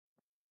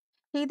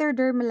Hey there,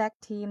 Dermelect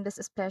team. This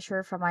is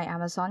Pleasure from my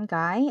Amazon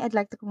guy. I'd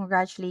like to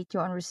congratulate you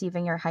on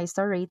receiving your high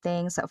star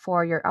ratings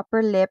for your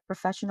upper lip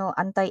professional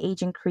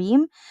anti-aging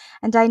cream.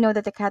 And I know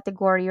that the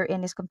category you're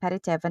in is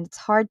competitive and it's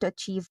hard to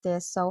achieve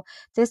this, so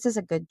this is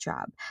a good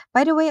job.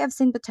 By the way, I've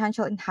seen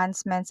potential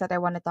enhancements that I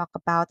want to talk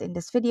about in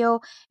this video,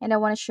 and I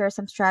want to share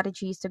some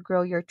strategies to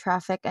grow your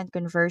traffic and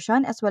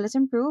conversion as well as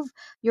improve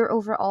your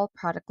overall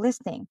product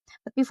listing.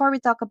 But before we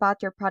talk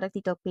about your product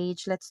detail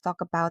page, let's talk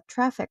about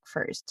traffic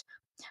first.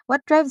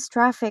 What drives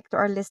traffic to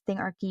our listing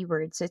are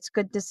keywords. So it's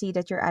good to see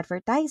that you're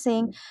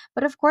advertising,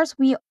 but of course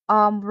we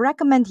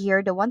recommend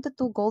here the 1 to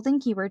 2 golden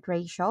keyword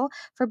ratio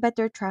for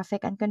better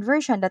traffic and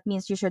conversion. That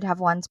means you should have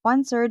one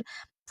sponsored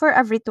for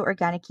every two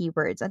organic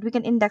keywords, and we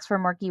can index for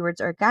more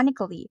keywords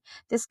organically.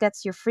 This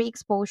gets you free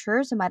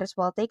exposure, so might as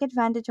well take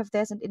advantage of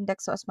this and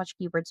index to as much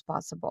keywords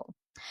possible.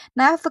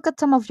 Now I've looked at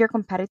some of your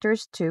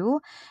competitors too,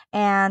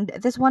 and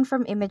this one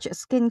from Image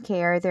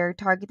Skincare, they're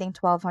targeting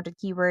 1,200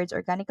 keywords,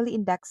 organically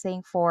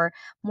indexing for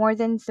more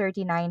than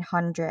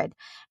 3,900,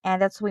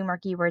 and that's way more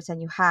keywords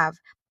than you have.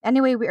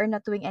 Anyway, we are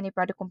not doing any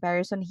product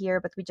comparison here,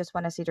 but we just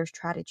want to see their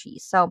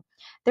strategies. So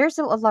there's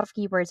still a lot of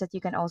keywords that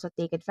you can also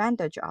take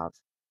advantage of.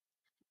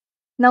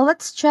 Now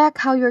let's check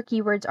how your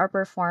keywords are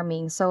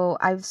performing. So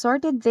I've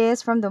sorted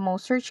this from the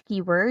most searched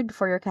keyword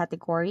for your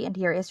category, and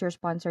here is your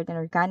sponsored and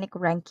organic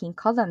ranking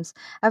columns.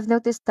 I've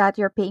noticed that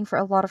you're paying for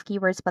a lot of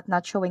keywords but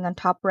not showing on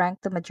top rank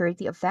the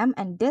majority of them,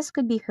 and this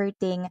could be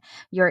hurting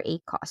your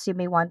ACOS. You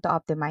may want to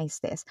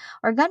optimize this.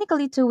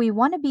 Organically too, we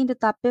want to be in the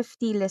top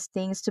 50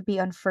 listings to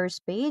be on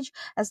first page,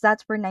 as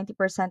that's where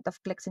 90%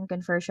 of clicks and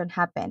conversion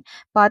happen.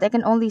 But I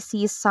can only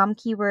see some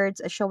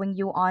keywords showing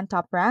you on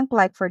top rank,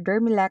 like for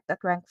Dermelect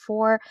at rank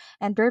 4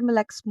 and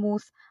Dermelect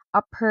Smooth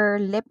Upper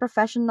Lip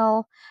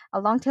Professional, a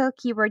long tail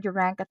keyword you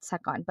rank at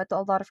second. But to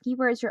a lot of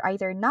keywords, you're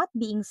either not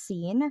being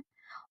seen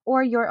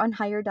or you're on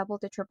higher double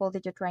to triple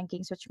digit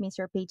rankings, which means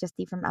your page is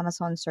deep from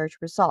Amazon search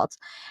results.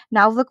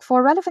 Now look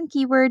for relevant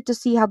keyword to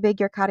see how big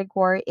your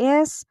category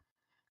is.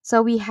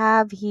 So we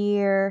have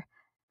here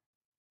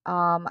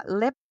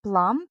lip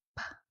plump.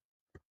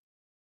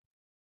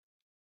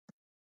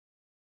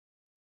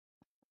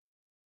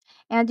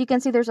 And you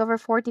can see there's over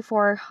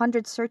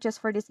 4,400 searches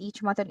for this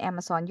each month on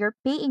Amazon. You're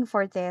paying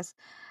for this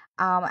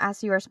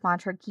as your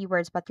sponsored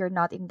keywords, but you're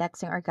not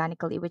indexing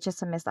organically, which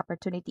is a missed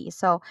opportunity.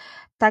 So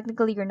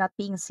technically, you're not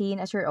being seen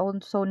as you're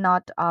also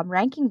not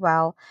ranking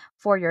well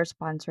for your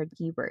sponsored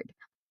keyword.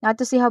 Now,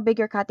 to see how big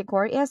your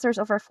category is, there's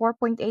over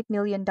 $4.8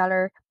 million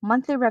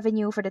monthly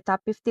revenue for the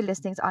top 50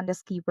 listings on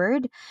this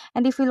keyword.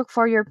 And if we look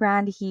for your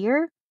brand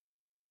here,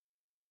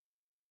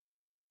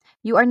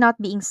 you are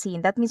not being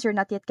seen. That means you're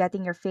not yet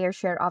getting your fair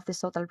share of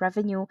this total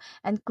revenue,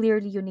 and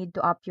clearly you need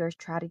to up your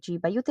strategy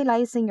by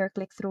utilizing your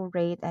click through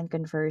rate and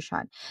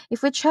conversion.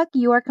 If we check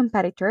your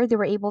competitor, they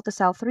were able to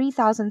sell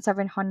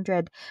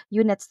 3,700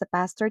 units the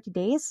past 30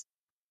 days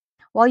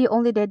while you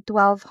only did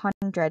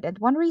 1,200. And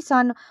one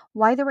reason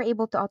why they were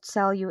able to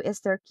outsell you is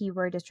their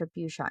keyword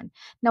distribution.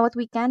 Now, what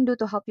we can do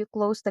to help you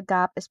close the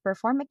gap is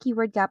perform a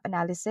keyword gap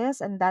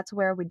analysis, and that's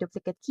where we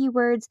duplicate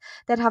keywords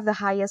that have the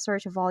highest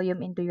search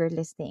volume into your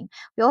listing.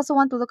 We also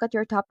want to look at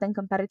your top 10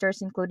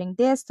 competitors, including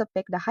this, to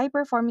pick the high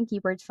performing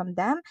keywords from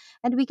them,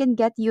 and we can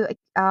get you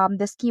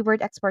this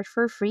keyword expert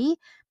for free.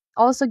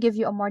 Also, give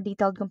you a more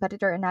detailed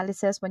competitor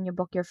analysis when you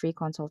book your free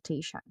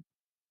consultation.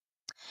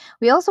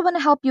 We also want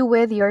to help you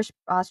with your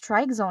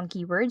strike zone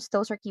keywords.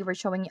 Those are keywords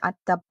showing you at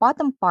the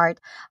bottom part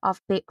of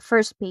the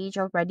first page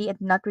already and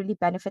not really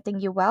benefiting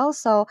you well.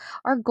 So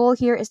our goal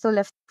here is to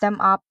lift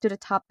them up to the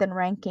top 10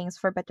 rankings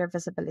for better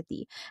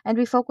visibility. And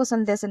we focus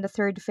on this in the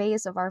third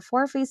phase of our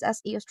four-phase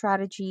SEO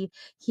strategy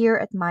here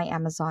at My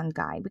Amazon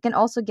Guide. We can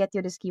also get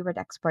you this keyword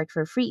expert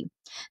for free.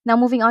 Now,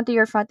 moving on to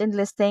your front end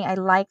listing, I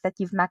like that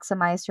you've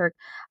maximized your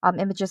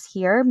images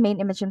here.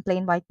 Main image in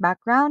plain white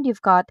background.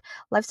 You've got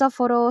lifestyle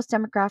photos,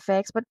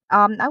 demographics, but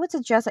I would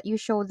suggest that you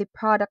show the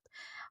product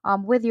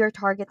with your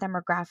target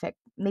demographic,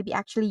 maybe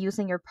actually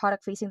using your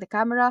product facing the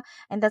camera,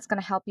 and that's going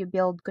to help you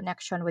build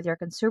connection with your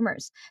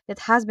consumers. That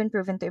has been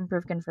proven to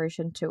improve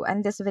conversion too.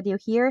 And this video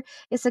here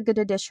is a good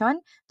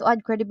addition to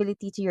add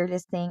credibility to your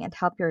listing and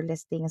help your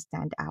listing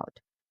stand out.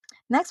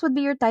 Next would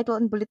be your title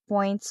and bullet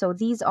points. So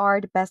these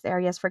are the best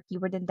areas for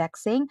keyword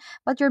indexing,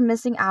 but you're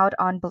missing out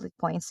on bullet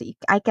points. So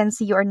I can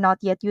see you are not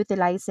yet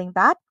utilizing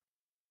that.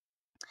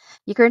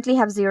 You currently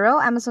have zero.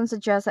 Amazon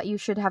suggests that you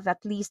should have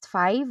at least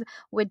five,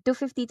 with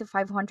 250 to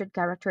 500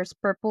 characters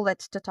per bullet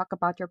to talk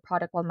about your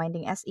product while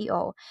minding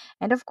SEO.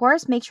 And of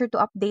course, make sure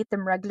to update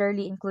them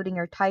regularly, including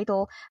your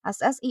title, as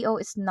SEO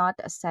is not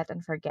a set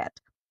and forget.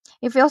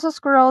 If you also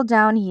scroll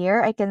down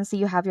here, I can see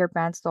you have your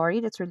brand story.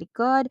 That's really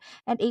good.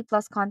 And A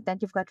plus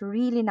content. You've got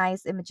really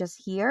nice images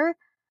here,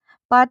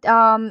 but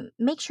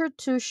make sure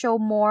to show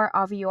more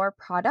of your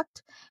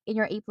product in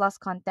your A plus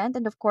content,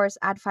 and of course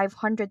add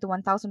 500 to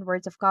 1,000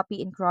 words of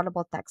copy in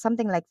crawlable text,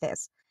 something like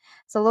this.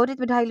 So load it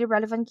with highly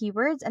relevant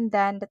keywords, and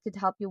then that could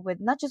help you with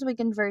not just with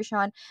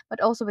conversion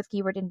but also with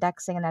keyword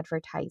indexing and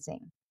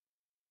advertising.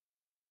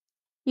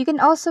 You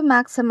can also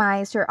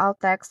maximize your alt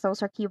text.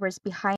 Those are keywords behind